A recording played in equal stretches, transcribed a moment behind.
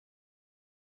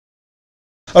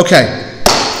Okay,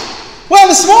 well,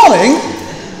 this morning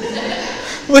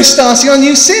we're starting our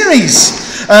new series.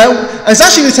 It's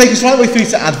actually going to take us right the way through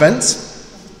to Advent.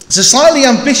 It's a slightly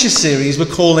ambitious series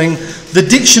we're calling The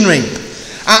Dictionary.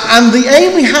 And the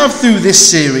aim we have through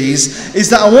this series is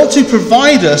that I want to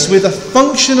provide us with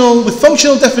functional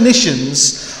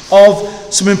definitions of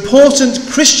some important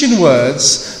Christian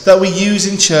words that we use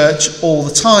in church all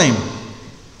the time.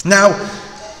 Now,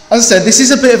 as I said, this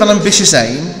is a bit of an ambitious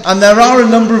aim, and there are a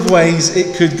number of ways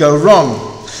it could go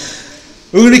wrong.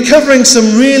 We're going to be covering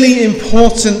some really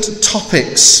important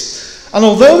topics, and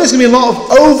although there's going to be a lot of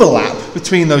overlap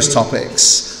between those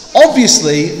topics,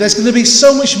 obviously there's going to be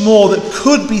so much more that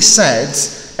could be said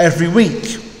every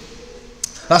week.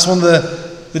 That's one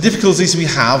of the difficulties we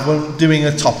have when doing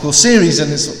a topical series, and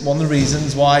it's one of the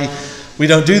reasons why we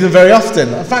don't do them very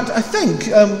often. In fact, I think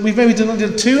we've maybe done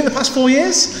 2 in the past 4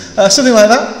 years, something like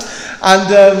that.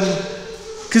 And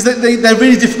because they're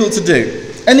really difficult to do.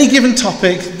 Any given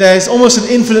topic, there's almost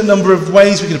an infinite number of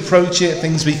ways we could approach it,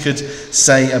 things we could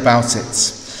say about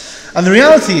it. And the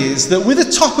reality is that with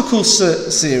a topical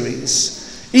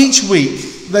series, each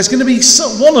week there's going to be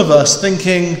one of us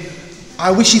thinking,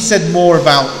 I wish he'd said more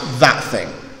about that thing.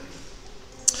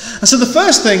 And so the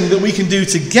first thing that we can do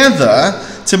together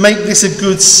to make this a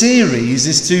good series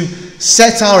is to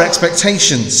set our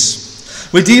expectations.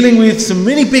 We're dealing with some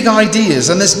really big ideas,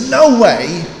 and there's no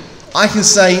way I can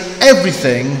say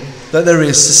everything that there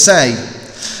is to say.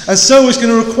 And so it's going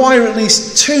to require at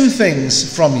least 2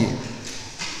 things from you.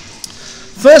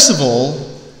 First of all,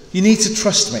 you need to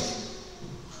trust me.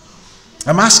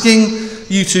 I'm asking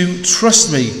you to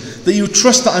trust me, that you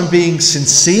trust that I'm being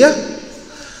sincere,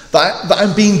 that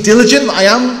I'm being diligent, I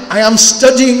am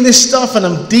studying this stuff and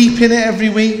I'm deep in it every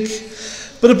week.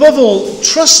 But above all,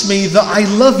 trust me that I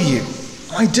love you.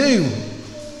 I do.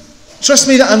 Trust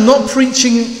me that I'm not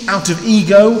preaching out of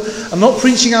ego, I'm not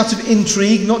preaching out of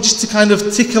intrigue, not just to kind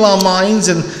of tickle our minds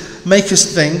and make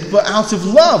us think, but out of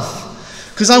love.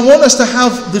 Because I want us to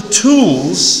have the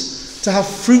tools to have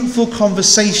fruitful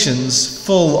conversations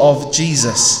full of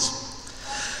Jesus.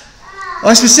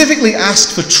 I specifically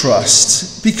ask for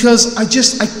trust because I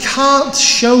can't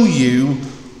show you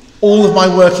all of my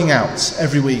working out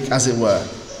every week, as it were.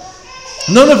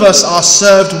 None of us are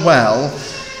served well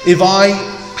if I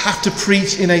have to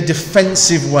preach in a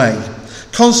defensive way,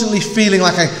 constantly feeling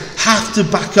like I have to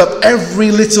back up every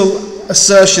little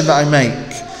assertion that I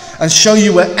make and show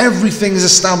you where everything is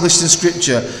established in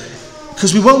Scripture,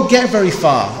 because we won't get very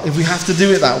far if we have to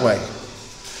do it that way.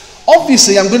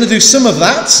 Obviously, I'm going to do some of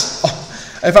that.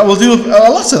 In fact, we'll do a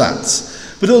lot of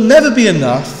that. But it'll never be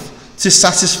enough to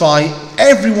satisfy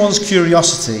everyone's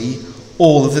curiosity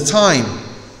all of the time.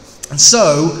 And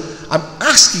so, I'm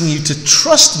asking you to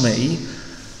trust me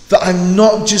that I'm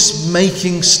not just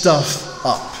making stuff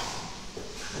up.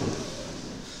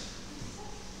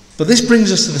 But this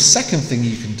brings us to the second thing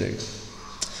you can do.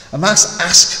 And that's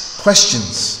ask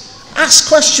questions. Ask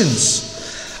questions.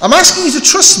 I'm asking you to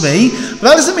trust me, but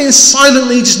that doesn't mean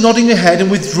silently just nodding your head and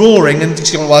withdrawing and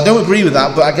just going, well, I don't agree with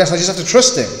that, but I guess I just have to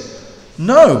trust him.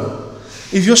 No.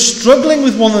 If you're struggling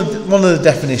with one of the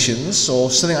definitions or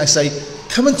something I say,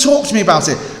 come and talk to me about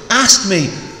it. Ask me,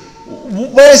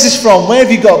 where's this from? Where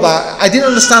have you got that? I didn't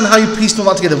understand how you pieced all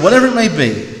that together, whatever it may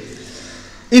be.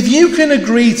 If you can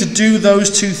agree to do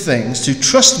those 2 things, to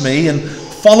trust me and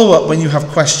follow up when you have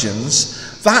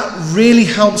questions, that really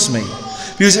helps me.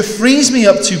 Because it frees me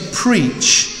up to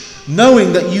preach,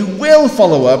 knowing that you will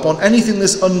follow up on anything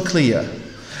that's unclear.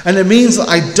 And it means that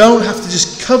I don't have to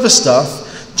just cover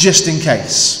stuff just in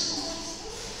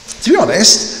case. To be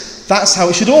honest, that's how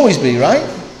it should always be, right?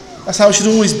 That's how it should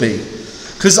always be.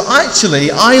 Because actually,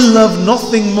 I love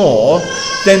nothing more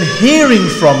than hearing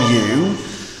from you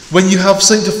when you have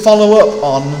something to follow up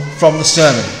on from the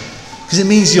sermon. Because it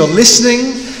means you're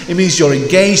listening, it means you're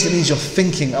engaged, it means you're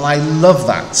thinking, and I love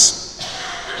that.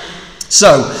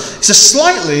 So, it's a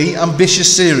slightly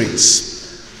ambitious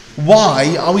series.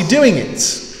 Why are we doing it?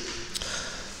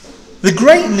 The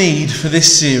great need for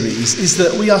this series is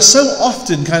that we are so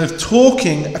often kind of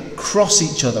talking across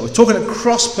each other. We're talking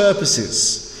across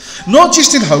purposes. Not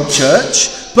just in Hope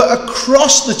Church, but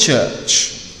across the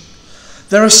church.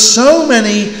 There are so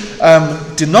many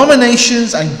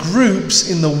denominations and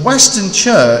groups in the Western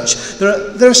church.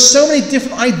 There are so many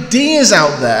different ideas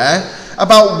out there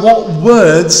about what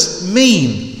words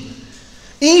mean.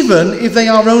 Even if they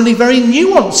are only very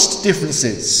nuanced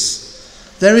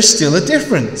differences, there is still a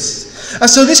difference. And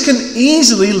so this can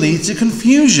easily lead to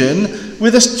confusion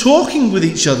with us talking with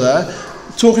each other,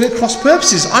 talking at cross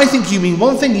purposes. I think you mean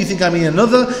one thing, you think I mean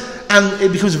another, and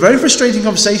it becomes a very frustrating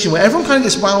conversation where everyone kind of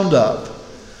gets wound up.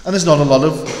 and there's not a lot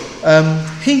of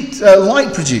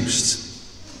light produced.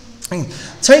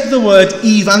 Take the word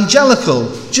evangelical,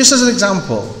 just as an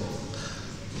example.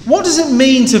 What does it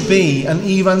mean to be an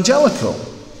evangelical?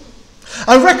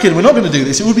 I reckon, we're not going to do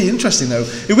this, it would be interesting though,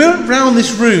 if we went round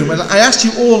this room and I asked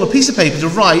you all on a piece of paper to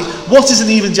write, what is an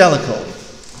evangelical?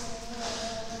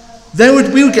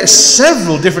 We would get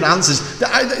several different answers.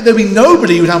 There'd be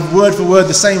nobody who would have word for word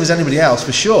the same as anybody else,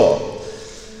 for sure.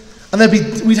 And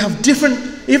we'd have different,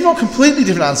 if not completely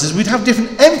different answers, we'd have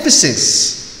different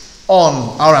emphasis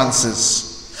on our answers.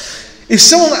 If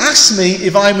someone asks me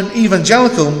if I'm an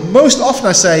evangelical, most often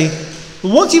I say,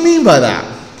 well, what do you mean by that?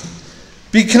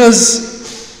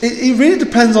 Because it really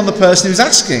depends on the person who's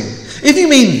asking. If you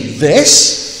mean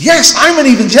this, yes, I'm an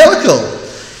evangelical.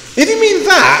 If you mean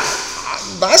that,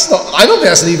 I don't think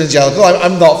that's an evangelical.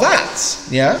 I'm not that.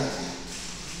 Yeah?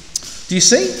 Do you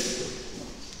see?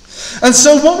 And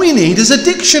so what we need is a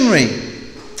dictionary.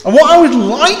 And what I would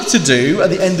like to do at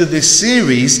the end of this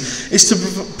series is to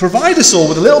provide us all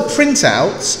with a little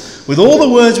printout with all the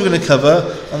words we're going to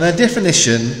cover and their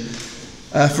definition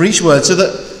for each word, so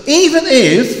that even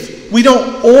if we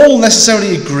don't all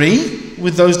necessarily agree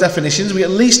with those definitions, we at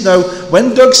least know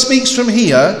when Doug speaks from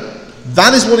here,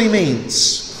 that is what he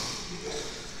means.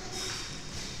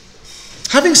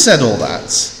 Having said all that,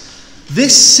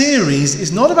 this series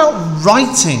is not about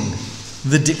writing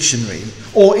the dictionary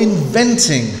or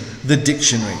inventing the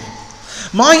dictionary.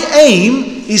 My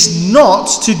aim is not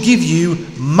to give you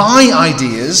my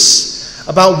ideas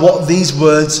about what these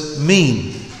words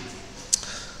mean.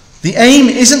 The aim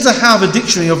isn't to have a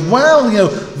dictionary of,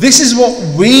 this is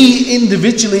what we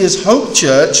individually as Hope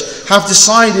Church have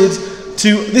decided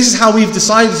this is how we've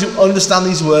decided to understand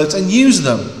these words and use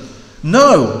them.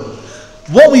 No.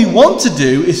 What we want to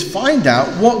do is find out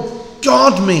what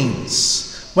God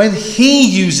means when He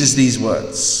uses these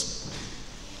words.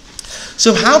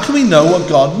 So how can we know what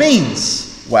God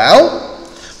means? Well,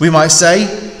 we might say,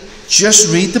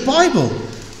 just read the Bible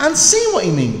and see what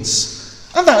He means.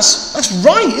 And that's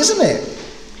right, isn't it?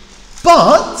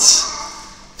 But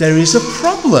there is a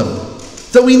problem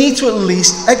that we need to at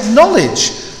least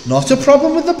acknowledge. Not a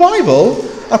problem with the Bible,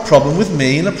 a problem with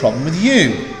me and a problem with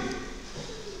you.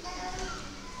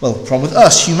 Well, a problem with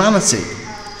us, humanity.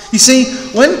 You see,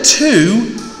 when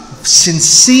two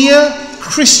sincere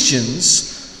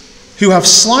Christians who have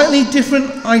slightly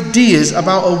different ideas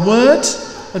about a word,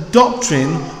 a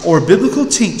doctrine, or a biblical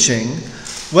teaching,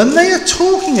 when they are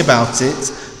talking about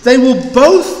it, they will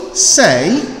both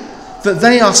say that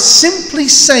they are simply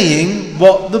saying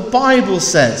what the Bible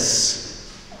says.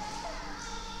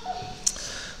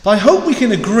 But I hope we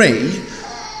can agree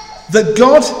that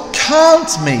God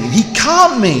can't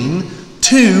mean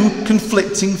two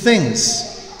conflicting things.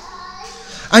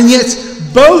 And yet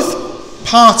both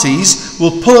parties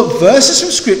will pull up verses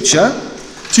from Scripture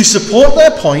to support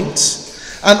their point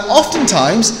and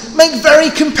oftentimes make very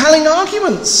compelling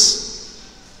arguments.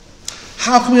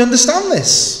 How can we understand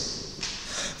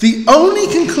this? The only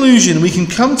conclusion we can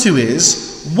come to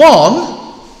is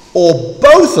one or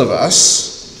both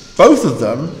of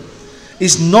them,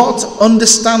 is not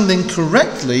understanding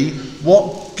correctly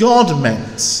what God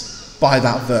meant by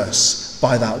that verse,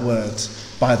 by that word,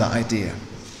 by that idea.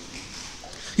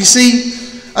 You see,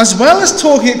 as well as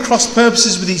talking at cross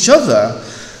purposes with each other,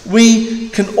 we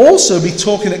can also be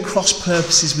talking at cross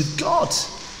purposes with God.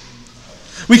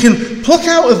 We can pluck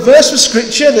out a verse of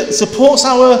Scripture that supports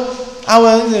our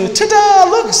ta-da,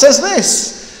 look, it says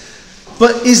this.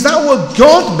 But is that what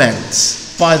God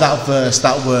meant by that verse,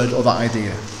 that word, or that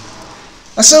idea?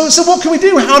 And so what can we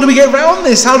do? How do we get around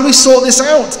this? How do we sort this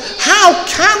out? How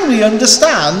can we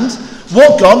understand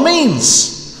what God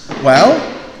means? Well,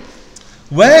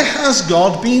 where has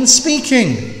God been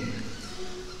speaking?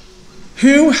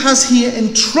 Who has He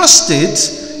entrusted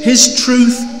His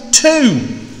truth to?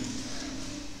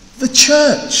 The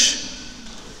church.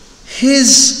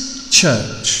 His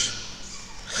church.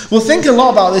 We'll think a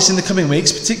lot about this in the coming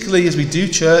weeks, particularly as we do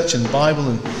church and Bible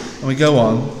and we go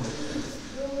on.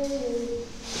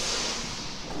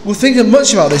 We'll think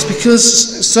much about this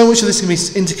because so much of this can be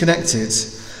interconnected.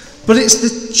 But it's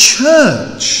the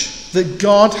church that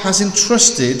God has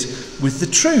entrusted with the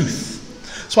truth.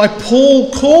 That's why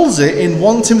Paul calls it in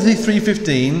 1 Timothy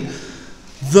 3:15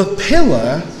 the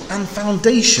pillar and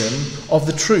foundation of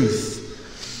the truth.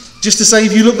 Just to say,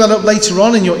 if you look that up later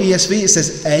on in your ESV, it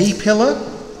says a pillar.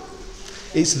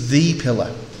 It's the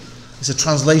pillar. It's a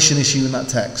translation issue in that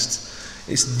text.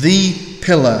 It's the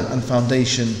pillar and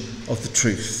foundation of the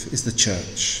truth, is the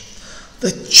church.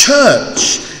 The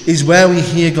church is where we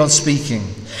hear God speaking.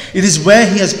 It is where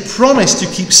He has promised to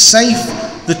keep safe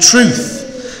the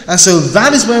truth. And so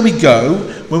that is where we go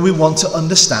when we want to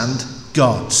understand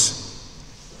God.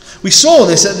 We saw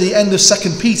this at the end of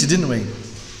 2 Peter, didn't we?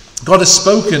 God has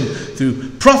spoken through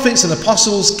prophets and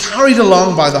apostles, carried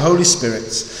along by the Holy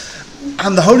Spirit.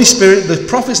 And the Holy Spirit, the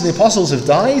prophets and the apostles have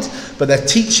died, but their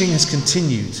teaching has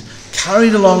continued,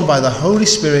 carried along by the Holy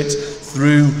Spirit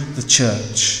through the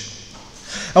church.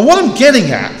 And what I'm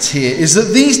getting at here is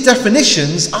that these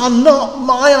definitions are not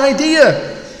my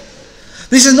idea.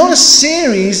 This is not a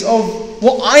series of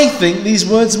what I think these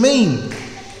words mean.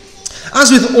 As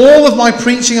with all of my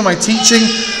preaching and my teaching,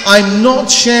 I'm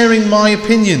not sharing my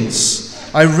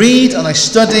opinions. I read and I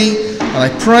study and I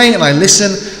pray and I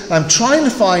listen. I'm trying to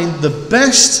find the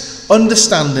best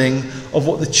understanding of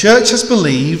what the church has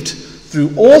believed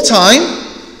through all time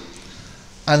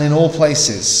and in all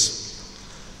places.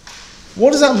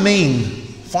 What does that mean,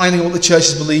 finding what the church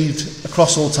has believed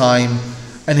across all time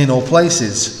and in all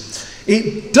places?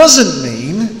 It doesn't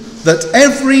mean that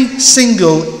every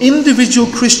single individual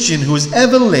Christian who has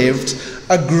ever lived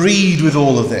agreed with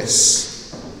all of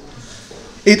this.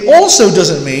 It also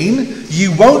doesn't mean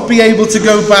you won't be able to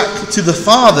go back to the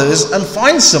fathers and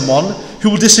find someone who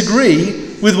will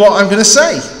disagree with what I'm going to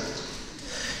say.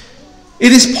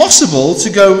 It is possible to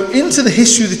go into the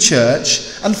history of the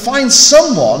church and find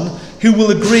someone who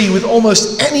will agree with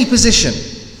almost any position.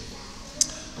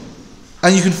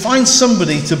 And you can find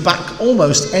somebody to back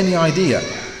almost any idea.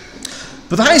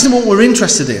 But that isn't what we're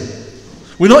interested in.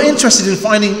 We're not interested in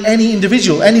finding any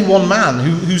individual, any one man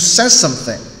who says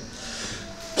something,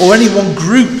 or any one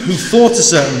group who thought a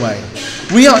certain way.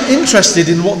 We are interested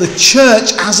in what the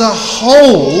church as a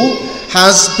whole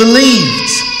has believed.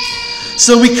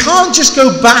 So we can't just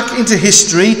go back into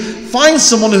history, find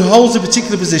someone who holds a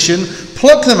particular position,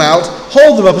 pluck them out,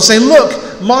 hold them up and say,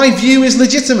 look, my view is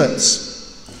legitimate.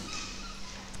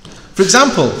 For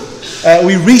example,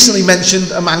 we recently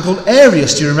mentioned a man called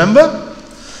Arius. Do you remember?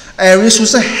 Arius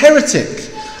was a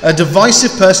heretic, a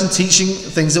divisive person teaching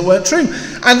things that weren't true.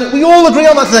 And we all agree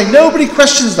on that today. Nobody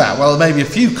questions that. Well, maybe a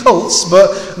few cults,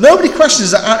 but nobody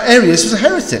questions that Arius was a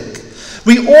heretic.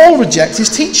 We all reject his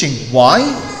teaching. Why?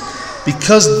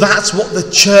 Because that's what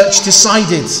the church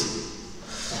decided.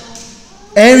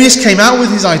 Arius came out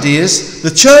with his ideas.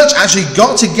 The church actually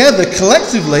got together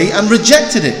collectively and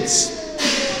rejected it.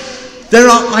 There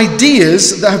are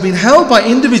ideas that have been held by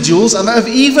individuals and that have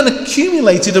even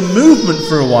accumulated a movement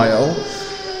for a while,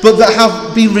 but that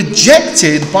have been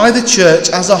rejected by the church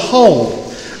as a whole.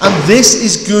 And this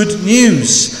is good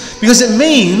news, because it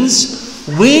means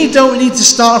we don't need to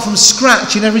start from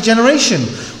scratch in every generation.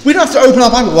 We don't have to open our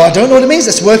Bible. Well, I don't know what it means.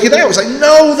 Let's work it out. It's like,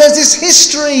 no, there's this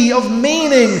history of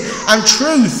meaning and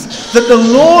truth that the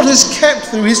Lord has kept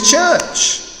through his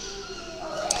church.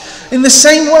 In the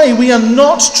same way, we are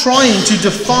not trying to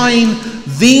define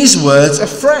these words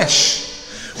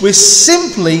afresh. We're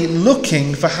simply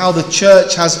looking for how the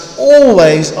church has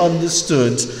always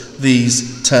understood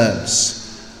these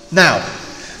terms. Now,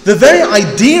 the very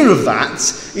idea of that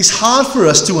is hard for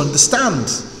us to understand.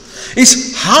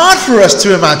 It's hard for us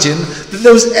to imagine that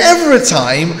there was ever a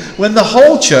time when the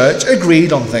whole church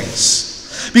agreed on things.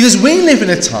 Because we live in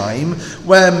a time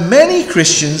where many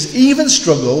Christians even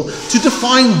struggle to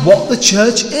define what the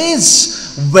church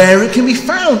is, where it can be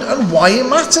found, and why it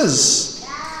matters.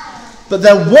 But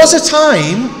there was a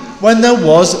time when there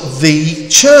was the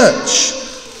church,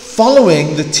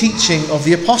 following the teaching of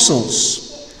the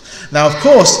apostles. Now, of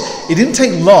course, it didn't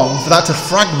take long for that to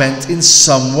fragment in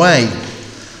some way.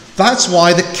 That's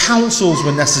why the councils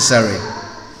were necessary.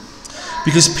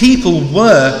 Because people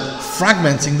were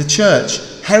fragmenting the church.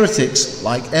 Heretics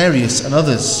like Arius and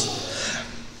others.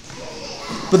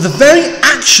 But the very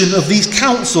action of these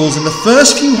councils in the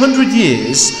first few hundred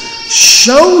years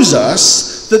shows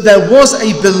us that there was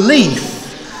a belief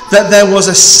that there was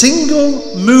a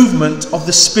single movement of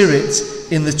the Spirit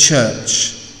in the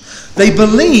church. They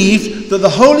believed that the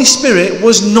Holy Spirit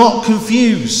was not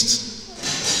confused.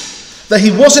 That he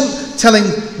wasn't telling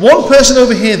one person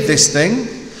over here this thing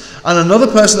and another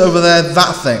person over there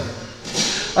that thing.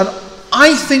 And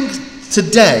I think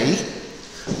today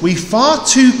we far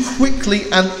too quickly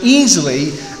and easily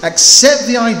accept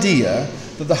the idea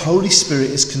that the Holy Spirit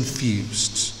is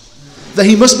confused. That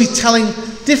he must be telling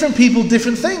different people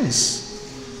different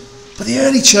things. But the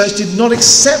early church did not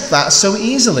accept that so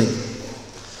easily.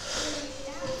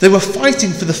 They were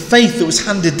fighting for the faith that was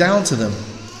handed down to them,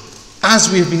 as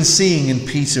we have been seeing in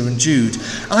Peter and Jude.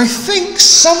 And I think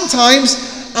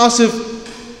sometimes out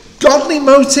of godly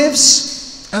motives,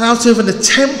 and out of an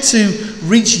attempt to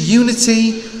reach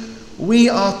unity, we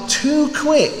are too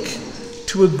quick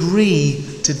to agree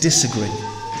to disagree.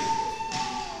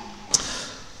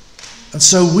 And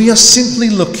so we are simply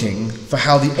looking for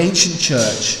how the ancient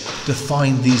church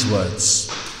defined these words.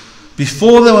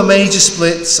 Before there were major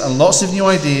splits and lots of new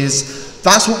ideas,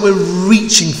 that's what we're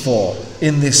reaching for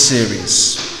in this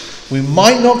series. We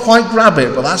might not quite grab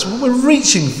it, but that's what we're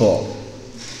reaching for.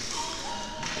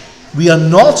 We are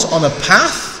not on a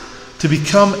path to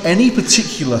become any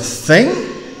particular thing.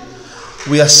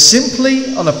 We are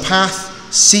simply on a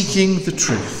path seeking the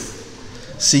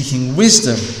truth, seeking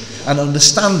wisdom and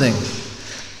understanding,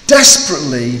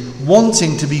 desperately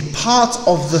wanting to be part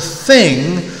of the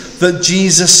thing that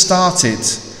Jesus started,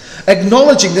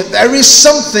 acknowledging that there is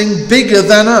something bigger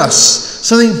than us,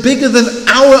 something bigger than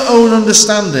our own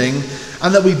understanding,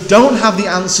 and that we don't have the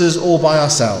answers all by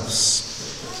ourselves.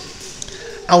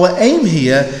 Our aim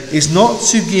here is not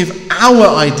to give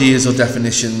our ideas or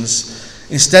definitions.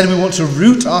 Instead, we want to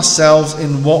root ourselves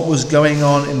in what was going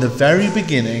on in the very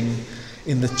beginning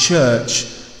in the church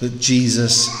that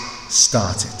Jesus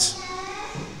started.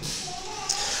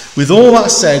 With all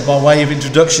that said, by way of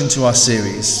introduction to our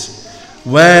series,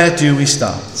 where do we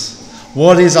start?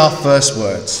 What is our first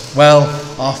word? Well,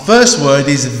 our first word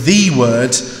is the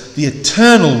word, the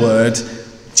eternal word,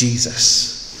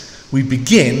 Jesus. We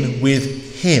begin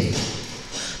with him.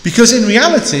 Because in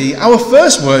reality, our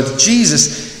first word,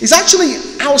 Jesus, is actually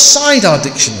outside our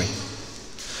dictionary.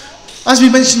 As we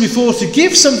mentioned before, to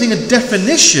give something a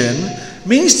definition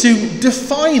means to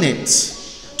define it,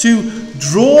 to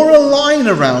draw a line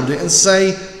around it and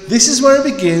say, this is where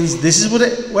it begins, this is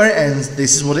where it ends,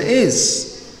 this is what it is.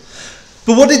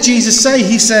 But what did Jesus say?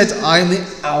 He said, I am the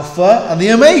Alpha and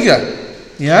the Omega.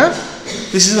 Yeah?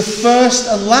 This is the first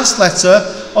and last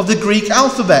letter of the Greek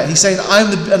alphabet. He's saying,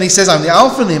 I'm the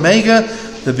Alpha and the Omega,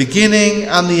 the beginning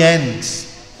and the end.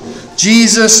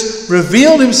 Jesus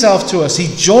revealed himself to us.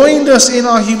 He joined us in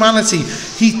our humanity.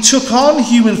 He took on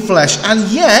human flesh, and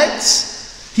yet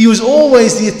he was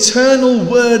always the eternal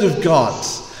Word of God,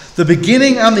 the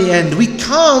beginning and the end. We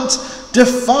can't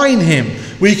define him.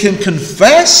 We can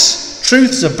confess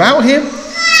truths about him,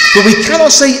 but we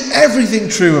cannot say everything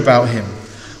true about him.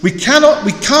 We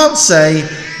can't say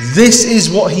this is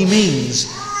what he means,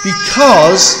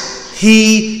 because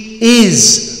he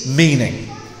is meaning.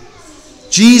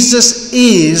 Jesus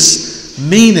is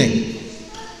meaning.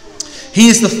 He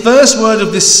is the first word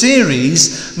of this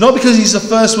series, not because he's the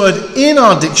first word in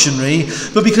our dictionary,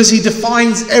 but because he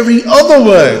defines every other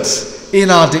word in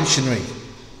our dictionary.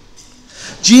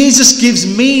 Jesus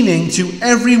gives meaning to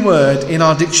every word in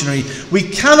our dictionary. We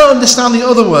cannot understand the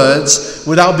other words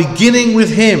without beginning with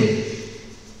him.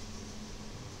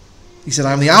 He said,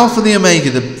 I am the Alpha and the Omega,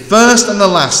 the first and the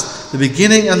last, the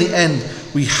beginning and the end.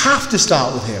 We have to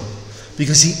start with him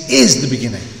because he is the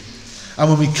beginning. And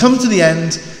when we come to the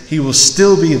end, he will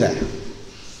still be there.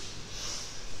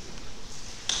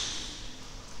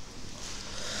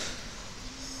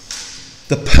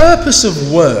 The purpose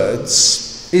of words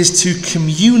is to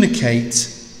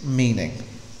communicate meaning.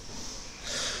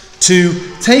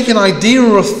 To take an idea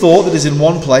or a thought that is in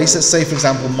one place, let's say for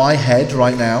example my head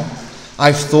right now, I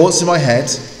have thoughts in my head,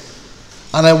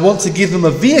 and I want to give them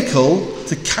a vehicle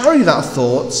to carry that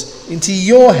thought into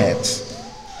your head.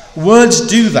 Words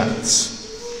do that.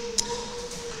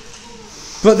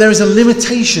 But there is a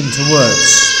limitation to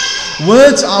words.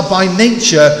 Words are by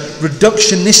nature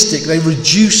reductionistic. They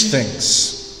reduce things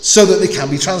so that they can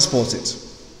be transported.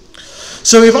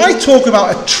 So if I talk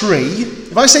about a tree,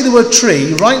 if I say the word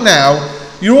tree, right now,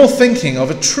 you're all thinking of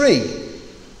a tree.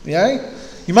 Yeah?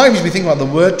 You might even be thinking about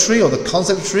the word tree or the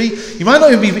concept of tree. You might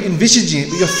not even be envisaging it,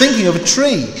 but you're thinking of a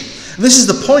tree. And this is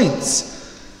the point.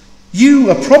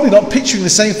 You are probably not picturing the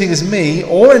same thing as me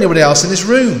or anybody else in this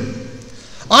room.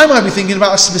 I might be thinking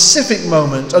about a specific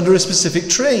moment under a specific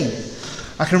tree.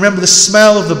 I can remember the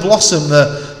smell of the blossom,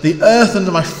 the earth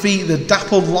under my feet, the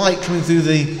dappled light coming through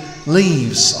the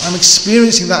leaves. I'm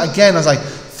experiencing that again as I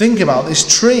think about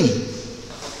this tree.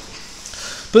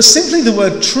 But simply the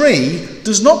word tree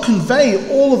does not convey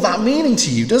all of that meaning to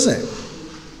you, does it?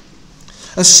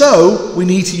 And so we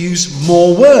need to use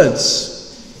more words.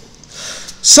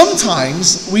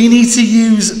 Sometimes we need to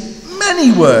use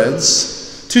many words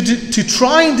to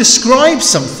try and describe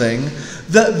something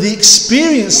that the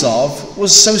experience of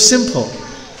was so simple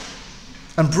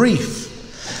and brief.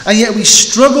 And yet we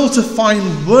struggle to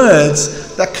find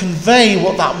words that convey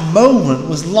what that moment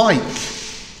was like.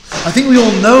 I think we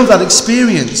all know that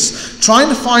experience. Trying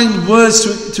to find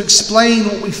words to explain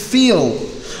what we feel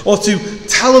or to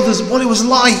tell others what it was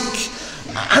like.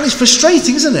 And it's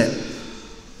frustrating, isn't it?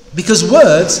 Because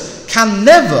words can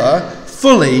never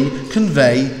fully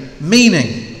convey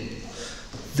meaning.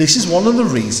 This is one of the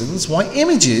reasons why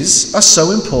images are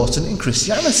so important in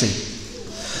Christianity.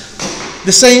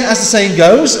 the saying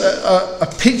goes, a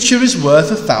picture is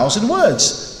worth 1,000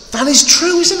 words. That is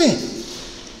true, isn't it?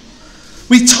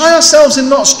 We tie ourselves in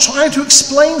knots trying to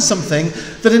explain something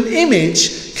that an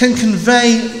image can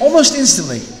convey almost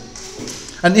instantly.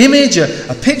 An image,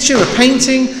 a picture, a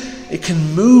painting, it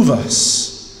can move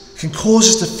us. It can cause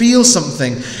us to feel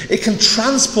something. It can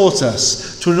transport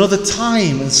us to another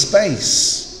time and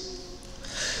space.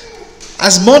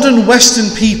 As modern Western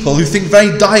people who think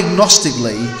very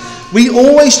diagnostically, we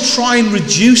always try and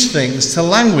reduce things to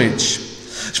language.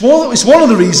 It's one of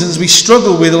the reasons we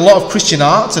struggle with a lot of Christian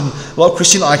art and a lot of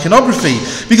Christian iconography,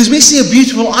 because we see a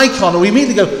beautiful icon and we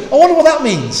immediately go, I wonder what that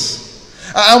means.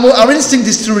 Our instinct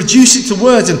is to reduce it to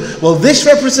words, and well, this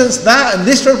represents that, and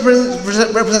this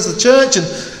represents the church, and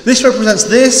this represents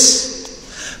this.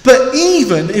 But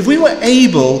even if we were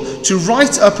able to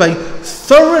write up a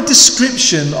thorough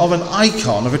description of an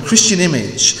icon, of a Christian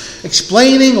image,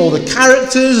 explaining all the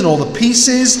characters and all the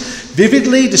pieces,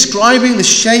 vividly describing the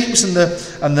shapes and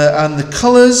the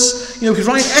colours, we could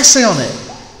write an essay on it.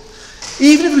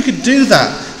 Even if we could do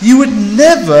that, you would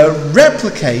never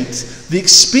replicate the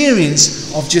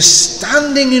experience of just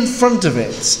standing in front of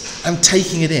it and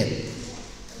taking it in.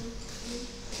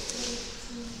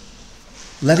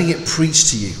 Letting it preach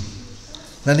to you.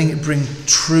 Letting it bring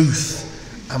truth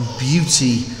and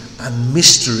beauty and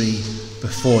mystery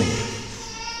before you.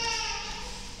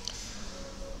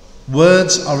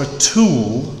 Words are a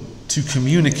tool to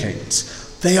communicate.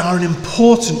 They are an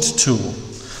important tool,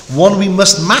 one we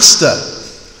must master,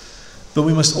 but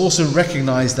we must also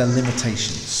recognize their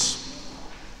limitations.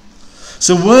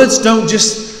 So words don't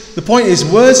just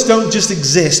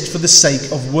exist for the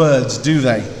sake of words, do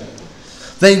they?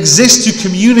 They exist to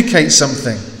communicate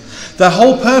something. Their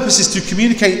whole purpose is to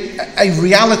communicate a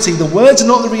reality. The words are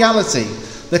not the reality.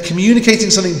 They're communicating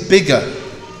something bigger.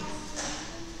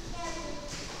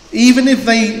 Even if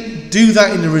they do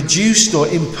that in a reduced or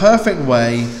imperfect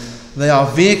way, they are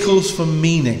vehicles for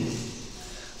meaning.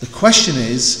 The question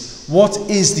is, what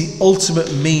is the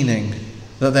ultimate meaning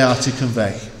that they are to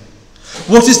convey?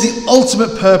 What is the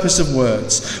ultimate purpose of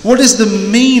words? What is the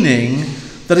meaning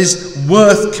that is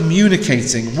worth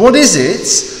communicating? What is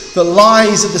it that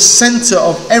lies at the centre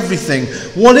of everything?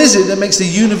 What is it that makes the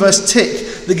universe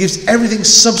tick, that gives everything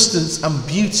substance and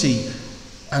beauty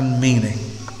and meaning?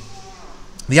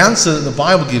 The answer that the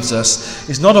Bible gives us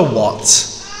is not a what,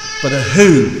 but a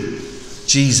who.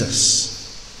 Jesus.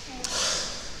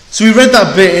 So we read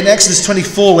that bit in Exodus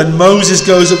 24 when Moses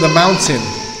goes up the mountain.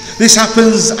 This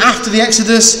happens after the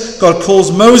Exodus. God calls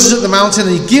Moses up the mountain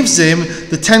and he gives him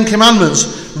the 10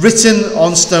 Commandments written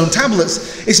on stone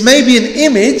tablets. It's maybe an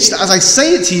image that, as I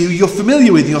say it to you, you're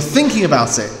familiar with, you're thinking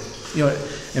about it, you're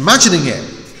imagining it.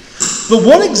 But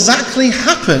what exactly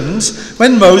happened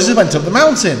when Moses went up the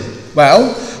mountain?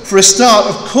 Well, for a start,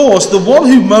 of course, the one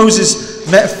who Moses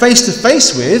met face to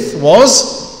face with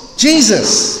was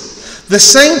Jesus. The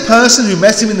same person who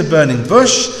met him in the burning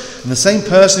bush, and the same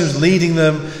person who was leading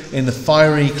them in the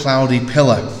fiery, cloudy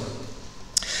pillar.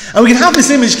 And we can have this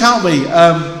image, can't we,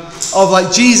 of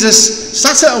like Jesus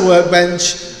sat at a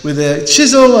workbench with a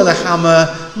chisel and a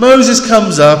hammer. Moses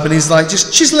comes up and he's like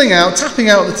just chiseling out, tapping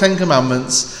out the 10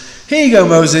 Commandments. Here you go,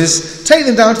 Moses. Take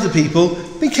them down to the people.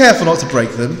 Be careful not to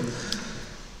break them.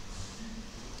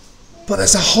 But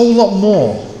there's a whole lot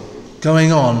more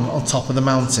going on top of the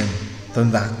mountain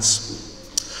than that.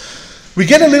 We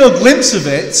get a little glimpse of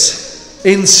it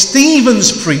in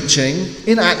Stephen's preaching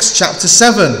in Acts chapter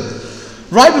 7.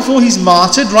 Right before he's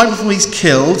martyred, right before he's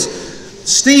killed,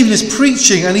 Stephen is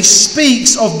preaching and he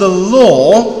speaks of the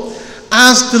law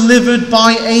as delivered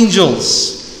by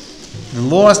angels. The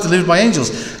law as delivered by angels.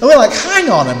 And we're like, hang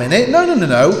on a minute.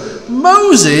 No.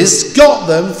 Moses got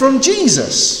them from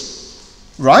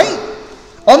Jesus. Right?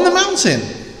 On the mountain.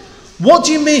 What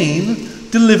do you mean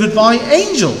delivered by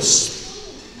angels?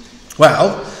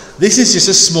 Well, this is just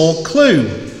a small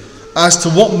clue as to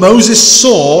what Moses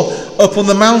saw up on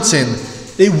the mountain.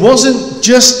 It wasn't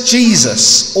just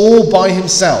Jesus all by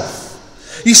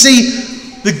himself. You see,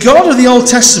 the God of the Old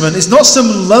Testament is not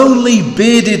some lonely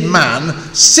bearded man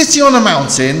sitting on a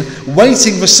mountain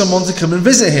waiting for someone to come and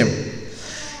visit him.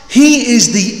 He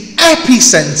is the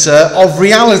epicenter of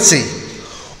reality.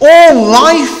 All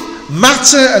life,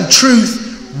 matter and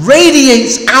truth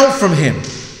radiates out from him.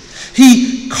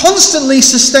 He constantly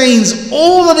sustains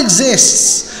all that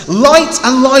exists. Light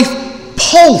and life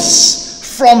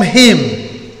pulse from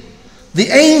him. The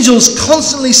angels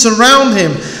constantly surround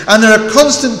him, and there are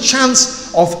constant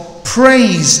chants of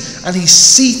praise, and he's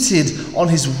seated on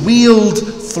his wheeled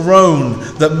throne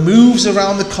that moves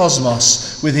around the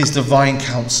cosmos with his divine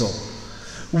counsel.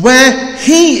 Where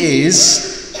he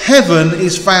is, heaven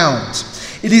is found.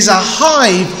 It is a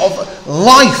hive of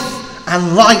life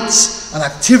and light and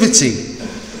activity.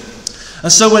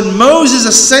 And so when Moses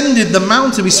ascended the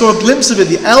mountain, we saw a glimpse of it.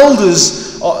 The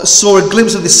elders saw a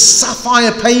glimpse of this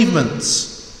sapphire pavement.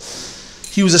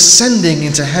 He was ascending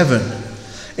into heaven,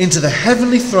 into the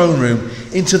heavenly throne room,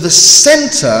 into the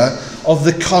center of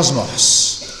the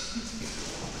cosmos.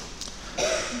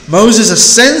 Moses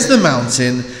ascends the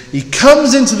mountain. He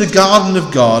comes into the garden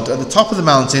of God at the top of the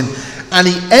mountain, and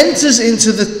he enters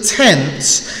into the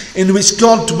tent in which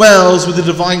God dwells with the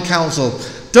divine council.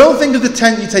 Don't think of the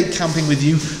tent you take camping with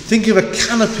you. Think of a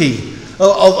canopy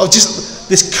of just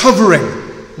this covering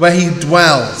where he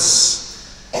dwells,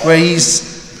 where he's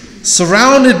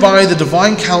surrounded by the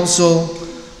divine council,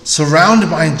 surrounded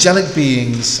by angelic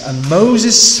beings, and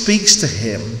Moses speaks to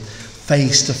him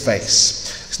face to face.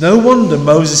 It's no wonder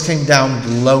Moses came down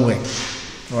glowing,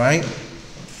 right?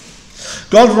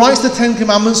 God writes the Ten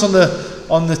Commandments on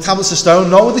the tablets of stone,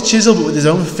 not with a chisel, but with his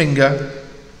own finger.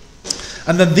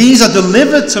 And then these are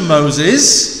delivered to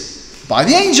Moses by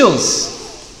the angels.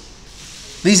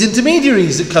 These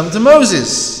intermediaries that come to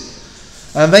Moses.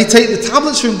 And they take the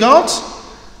tablets from God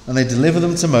and they deliver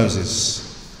them to Moses.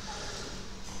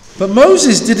 But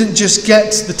Moses didn't just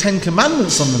get the Ten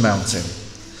Commandments on the mountain.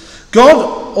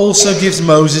 God also gives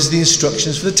Moses the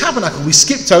instructions for the tabernacle. We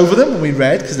skipped over them when we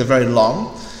read because they're very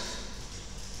long.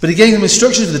 But he gave them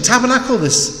instructions for the tabernacle,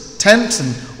 this tent,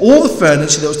 and all the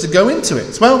furniture that was to go into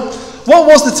it. Well, what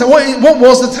was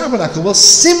the tabernacle? Well,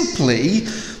 simply,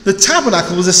 the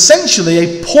tabernacle was essentially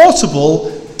a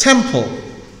portable temple.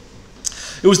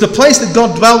 It was the place that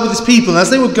God dwelt with his people. And as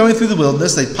they were going through the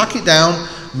wilderness, they'd pack it down,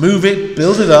 move it,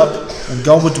 build it up, and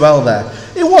God would dwell there.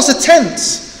 It was a tent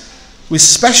with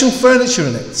special furniture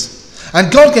in it.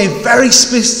 And God gave very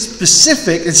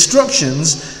specific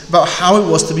instructions about how it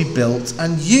was to be built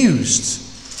and used.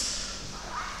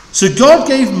 So God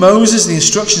gave Moses the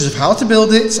instructions of how to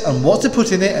build it and what to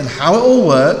put in it and how it all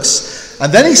works.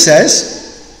 And then he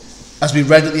says, as we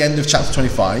read at the end of chapter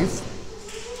 25,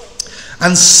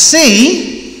 and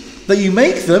see that you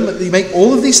make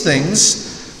all of these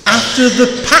things after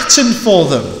the pattern for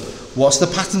them. What's the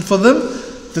pattern for them?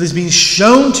 That has been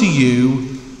shown to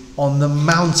you on the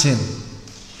mountain.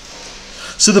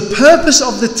 So the purpose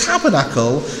of the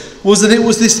tabernacle was that it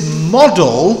was this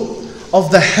model of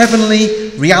the heavenly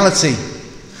reality.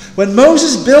 When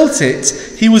Moses built it,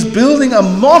 he was building a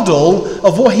model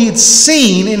of what he had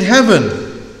seen in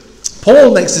heaven.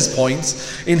 Paul makes this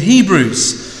point in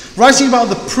Hebrews. Writing about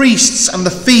the priests and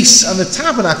the feasts and the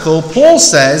tabernacle, Paul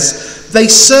says they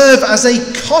serve as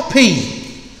a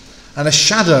copy and a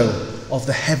shadow of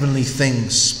the heavenly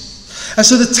things. And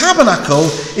so the tabernacle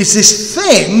is this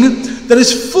thing that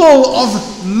is full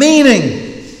of meaning.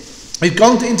 We've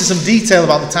gone into some detail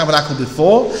about the tabernacle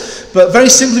before, but very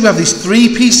simply we have these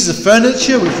three pieces of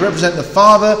furniture which represent the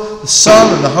Father, the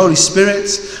Son, and the Holy Spirit.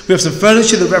 We have some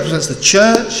furniture that represents the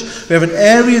church. We have an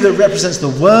area that represents the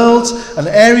world, an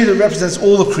area that represents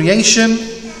all of creation.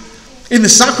 In the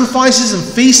sacrifices and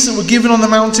feasts that were given on the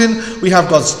mountain, we have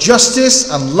God's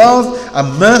justice and love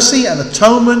and mercy and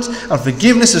atonement and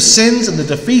forgiveness of sins and the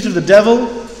defeat of the devil.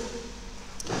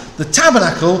 The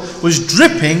tabernacle was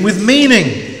dripping with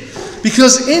meaning.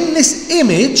 Because in this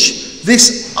image,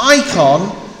 this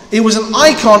icon, it was an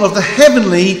icon of the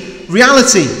heavenly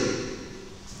reality.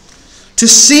 To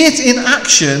see it in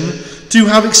action, to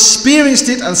have experienced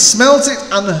it and smelt it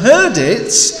and heard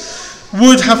it,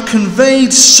 would have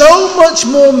conveyed so much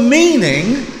more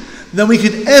meaning than we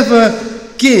could ever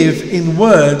give in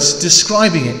words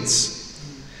describing it.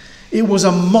 It was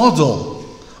a model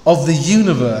of the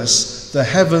universe, the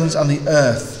heavens and the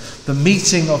earth, the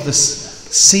meeting of the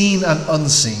seen and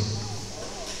unseen.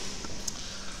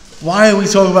 Why are we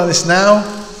talking about this now?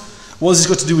 What has this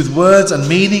got to do with words and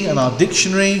meaning and our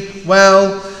dictionary?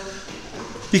 Well,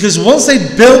 because once they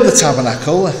built the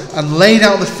tabernacle and laid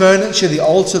out the furniture, the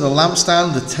altar, the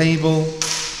lampstand, the table,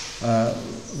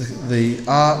 the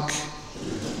ark,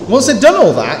 once they'd done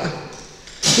all that,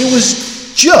 it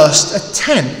was just a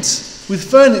tent with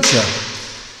furniture.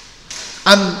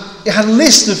 And it had a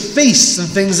list of feasts and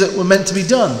things that were meant to be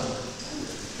done.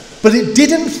 But it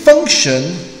didn't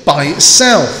function by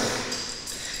itself.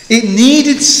 It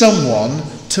needed someone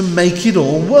to make it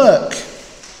all work.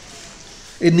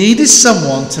 It needed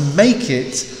someone to make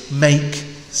it make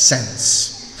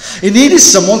sense. It needed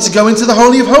someone to go into the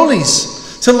Holy of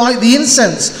Holies, to light the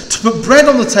incense, to put bread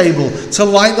on the table, to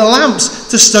light the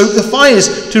lamps, to stoke the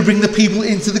fires, to bring the people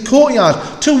into the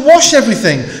courtyard, to wash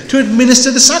everything, to administer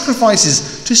the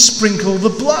sacrifices, to sprinkle the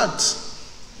blood.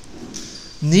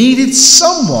 Needed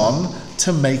someone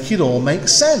to make it all make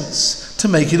sense, to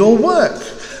make it all work.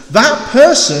 That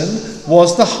person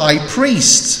was the high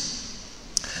priest.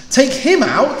 Take him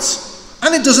out,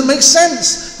 and it doesn't make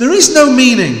sense. There is no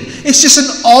meaning. It's just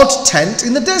an odd tent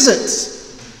in the desert.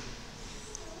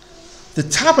 The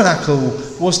tabernacle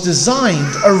was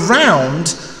designed around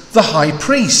the high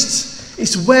priest.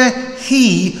 It's where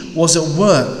he was at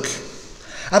work.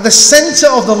 At the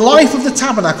center of the life of the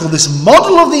tabernacle, this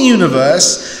model of the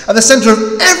universe, at the center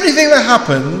of everything that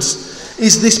happens,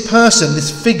 is this person,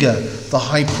 this figure, the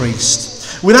high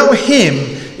priest. Without him,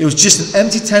 it was just an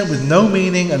empty tent with no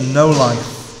meaning and no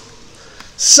life.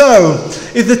 So,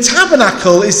 if the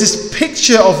tabernacle is this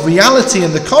picture of reality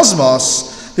in the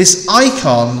cosmos, this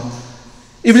icon,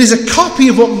 if it is a copy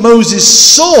of what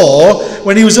Moses saw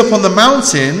when he was up on the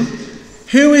mountain,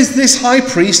 who is this high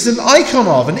priest an icon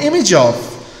of, an image of?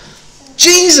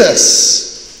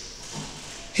 Jesus.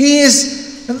 He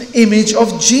is an image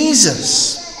of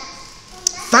Jesus.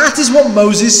 That is what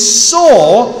Moses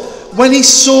saw when he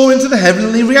saw into the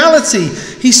heavenly reality.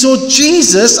 He saw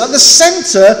Jesus at the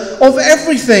center of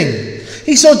everything.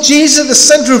 He saw Jesus at the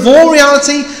center of all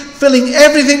reality, filling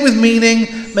everything with meaning,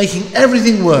 making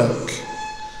everything work,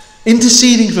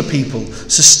 interceding for people,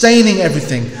 sustaining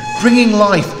everything, bringing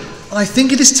life. And I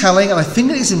think it is telling, and I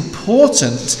think it is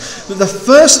important, that the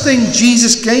first thing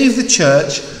Jesus gave the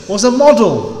church was a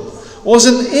model, was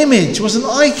an image, was an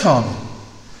icon.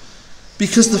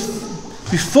 Because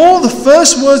before the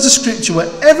first words of Scripture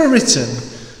were ever written,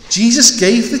 Jesus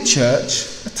gave the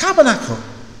church a tabernacle.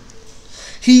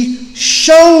 He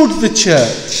showed the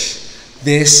church,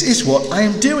 this is what I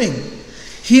am doing.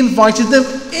 He invited them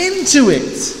into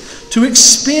it, to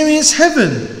experience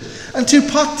heaven, and to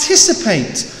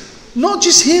participate. Not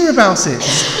just hear about it,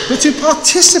 but to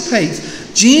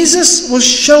participate. Jesus was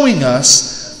showing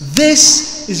us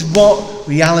this is what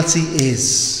reality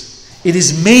is. It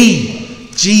is me,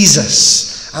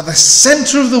 Jesus, at the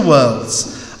center of the world.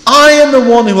 I am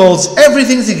the one who holds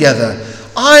everything together.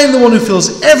 I am the one who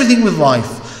fills everything with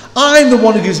life. I am the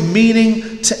one who gives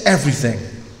meaning to everything.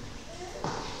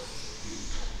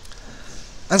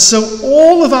 And so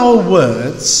all of our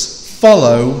words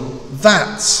follow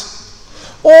that.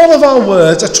 All of our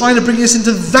words are trying to bring us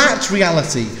into that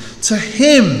reality, to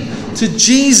him, to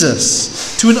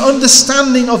Jesus, to an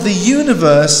understanding of the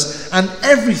universe and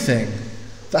everything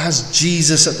that has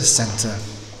Jesus at the center.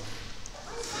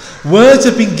 Words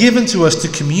have been given to us to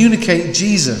communicate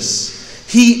Jesus.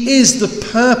 He is the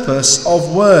purpose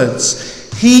of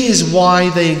words. He is why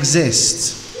they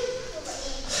exist.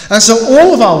 And so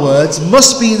all of our words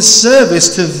must be in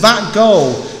service to that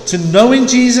goal, to knowing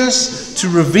Jesus, to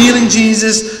revealing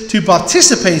Jesus, to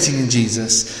participating in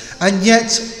Jesus. And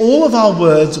yet all of our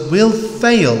words will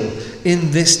fail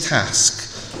in this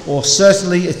task, or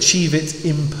certainly achieve it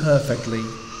imperfectly.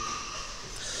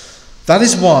 That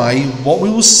is why what we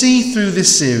will see through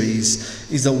this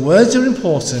series is that words are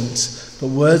important, but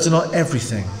words are not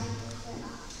everything.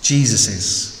 Jesus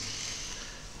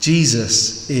is.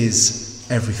 Jesus is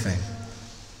everything.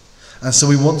 And so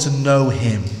we want to know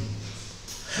him.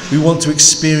 We want to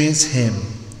experience him.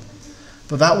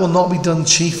 But that will not be done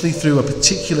chiefly through a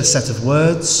particular set of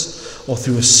words, or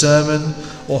through a sermon,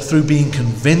 or through being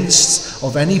convinced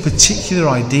of any particular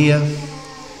idea.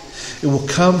 It will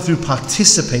come through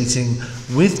participating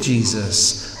with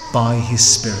Jesus by his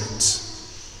Spirit.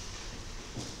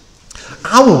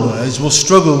 Our words will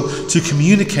struggle to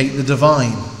communicate the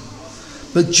divine,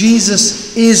 but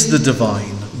Jesus is the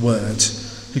divine word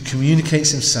who communicates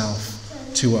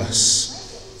himself to us.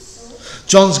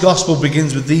 John's Gospel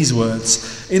begins with these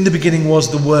words. In the beginning was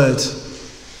the Word,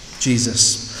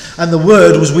 Jesus. And the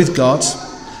Word was with God,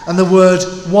 and the Word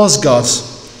was God.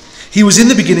 He was in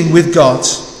the beginning with God.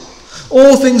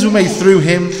 All things were made through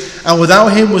him, and without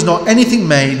him was not anything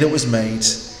made that was made.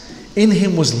 In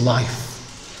him was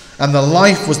life, and the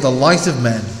life was the light of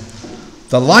men.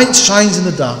 The light shines in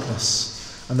the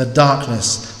darkness, and the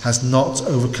darkness has not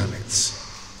overcome it.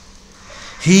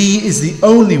 He is the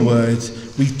only word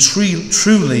we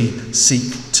truly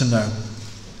seek to know.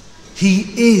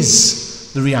 He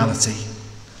is the reality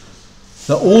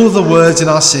that all of the words in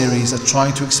our series are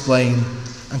trying to explain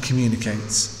and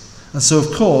communicate. And so,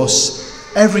 of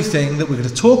course, everything that we're going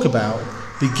to talk about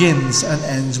begins and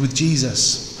ends with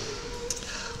Jesus.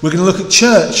 We're going to look at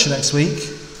church next week.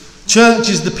 Church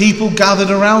is the people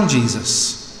gathered around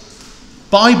Jesus.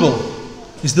 Bible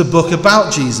is the book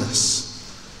about Jesus.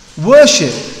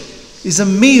 Worship is a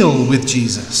meal with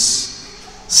Jesus.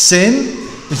 Sin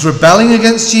is rebelling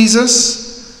against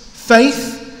Jesus.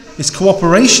 Faith is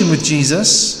cooperation with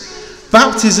Jesus.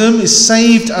 Baptism is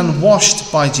saved and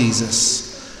washed by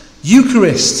Jesus.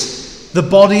 Eucharist, the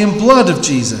body and blood of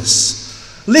Jesus.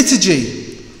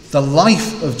 Liturgy, the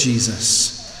life of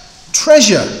Jesus.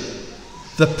 Treasure,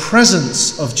 the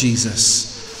presence of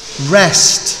Jesus.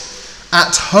 Rest,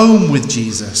 at home with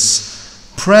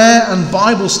Jesus. Prayer and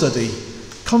Bible study,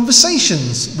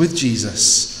 conversations with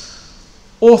Jesus.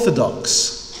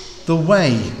 Orthodox, the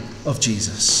way of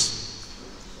Jesus.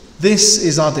 This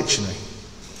is our dictionary.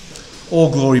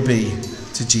 All glory be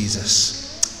to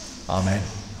Jesus.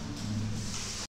 Amen.